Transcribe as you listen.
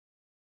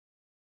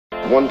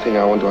one thing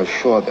I want to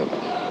assure them.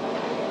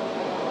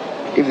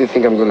 If they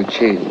think I'm going to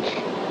change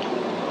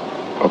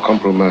or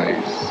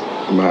compromise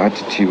in my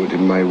attitude,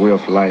 in my way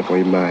of life, or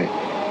in my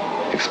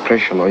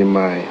expression, or in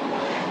my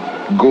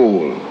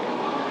goal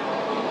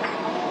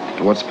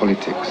towards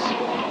politics,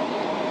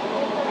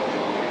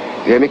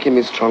 they are making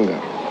me stronger.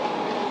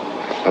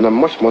 And I'm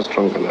much more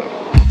stronger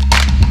now.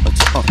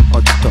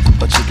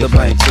 The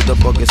bang to the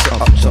boogie, so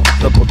up jump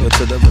the boogie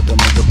to the rhythm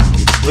of the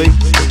boogie beat.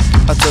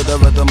 To the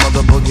rhythm of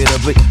the boogie the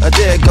beat. I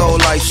dare go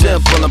like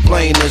simple and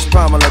plain as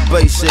prominent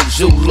basic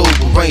Zulu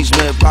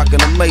arrangement,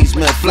 rockin'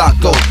 amazement,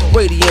 flocko,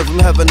 radiant from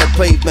heaven to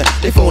pavement.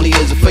 They phony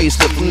as a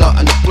facelift from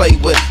nothing to play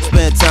with.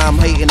 Spend time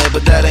hating it,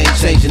 but that ain't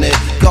changing it.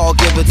 God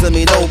give it to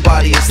me,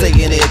 nobody is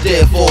taking it.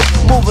 Therefore,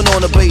 moving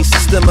on the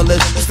basis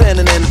stimulus,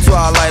 standing in the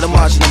twilight, I'm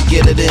watching them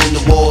get it in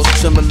the walls,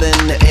 trembling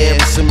in the air,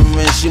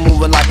 simmering. She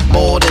moving like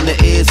more than the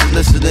ears.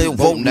 Listening,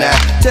 whoa now,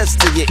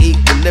 test to your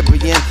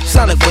equilibrium.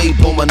 Sonic wave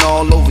booming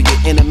all over your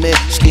enemy.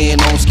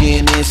 Skin on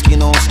skin in,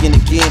 skin on skin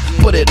again.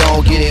 Put it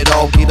on, get it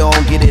off, get on,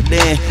 get it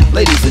in.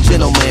 Ladies and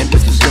gentlemen,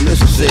 misters and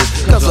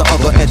mistresses, cousin,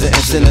 uncle, enter and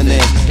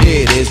synonym.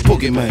 Here it is,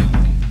 Boogeyman.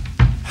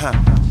 Huh.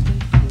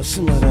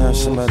 Simmer down,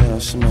 simmer down,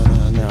 simmer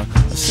down now.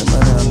 Simmer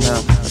down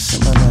now,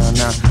 simmer down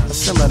now.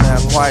 Simmer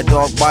down, quiet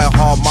dog by a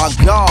heart, my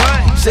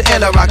God. Sit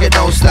in a rocket,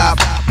 don't stop.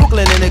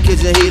 Brooklyn in the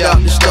kitchen, heat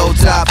up the stove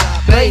top.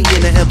 Bay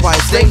in the Empire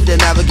State, they're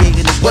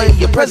navigating this way.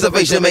 Your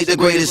preservation make the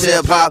greatest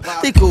hip hop.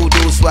 They cool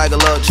dudes, swagger,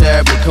 love,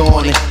 charity,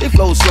 corny. They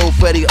flow so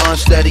fetty,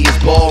 unsteady, it's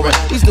boring.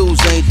 These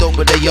dudes ain't dope,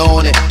 but they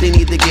on it. They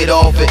need to get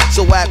off it.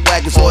 So whack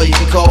is all you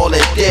can call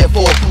it.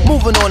 Therefore,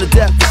 moving on to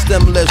death is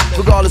stimulus.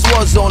 Regardless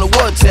what zone or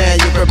what town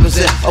you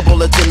represent, a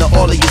bulletin to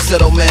all of your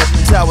settlements.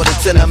 Tower to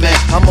tenement,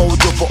 I'm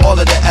old for all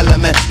of the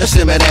element. Now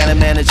simmer down and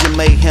managing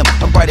mayhem.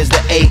 I'm bright as the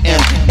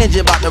AM.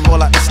 Engine about to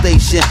roll out the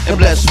station. And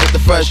blessed with the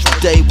fresh from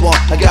day one.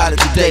 I got it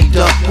today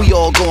done. We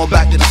all going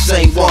back to the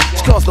same one.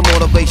 It's constant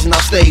motivation I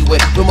stay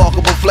with.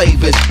 Remarkable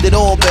flavors that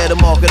all bear the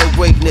mark of the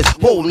greatness.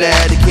 Whoa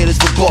now, the kid is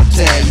from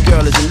Bucktown. Your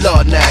girl is in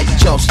love now. You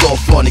jump so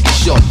front and get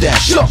shut down.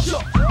 Shut.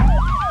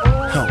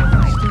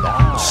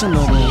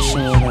 Simmer down,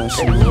 simmer down,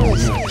 simmer down,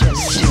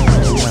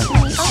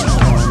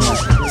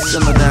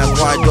 simmer down,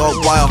 quiet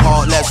dog, wild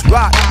heart, let's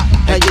rock.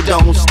 And you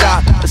don't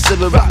stop.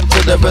 Simmer rock to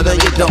the rhythm,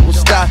 you don't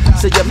stop.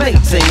 So you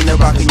maintain the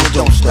rock and you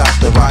don't stop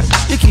the rock.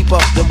 You keep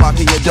up the rock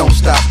and you don't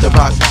stop the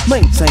rock.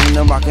 Maintain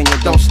the rock and you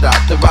don't stop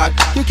the rock.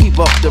 You keep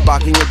up the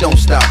rock and you don't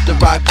stop the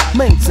rock.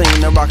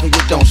 Maintain the rock and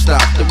you don't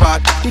stop the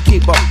rock. You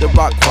keep up the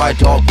rock, quiet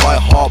dog,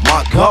 quiet heart,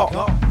 my God.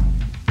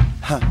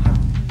 Huh.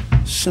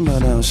 Simmer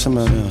down,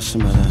 simmer down,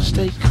 simmer down.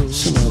 Stay cool.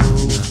 Simmer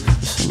down,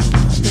 simmer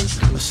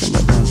down,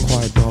 simmer down,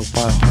 quiet dog,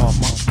 quiet heart,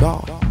 my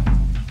God.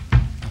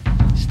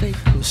 Stay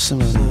cool.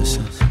 Simmer down,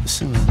 simmer down,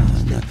 simmer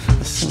down,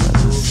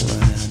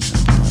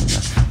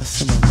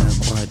 simmer down,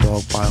 quiet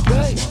dog, quiet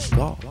heart, my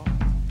God.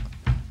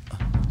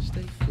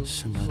 Stay cool.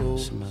 Simmer down,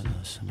 simmer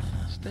down, simmer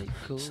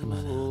down,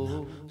 simmer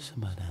down,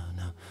 simmer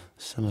down,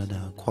 simmer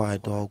down,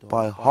 quiet dog,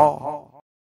 quiet heart.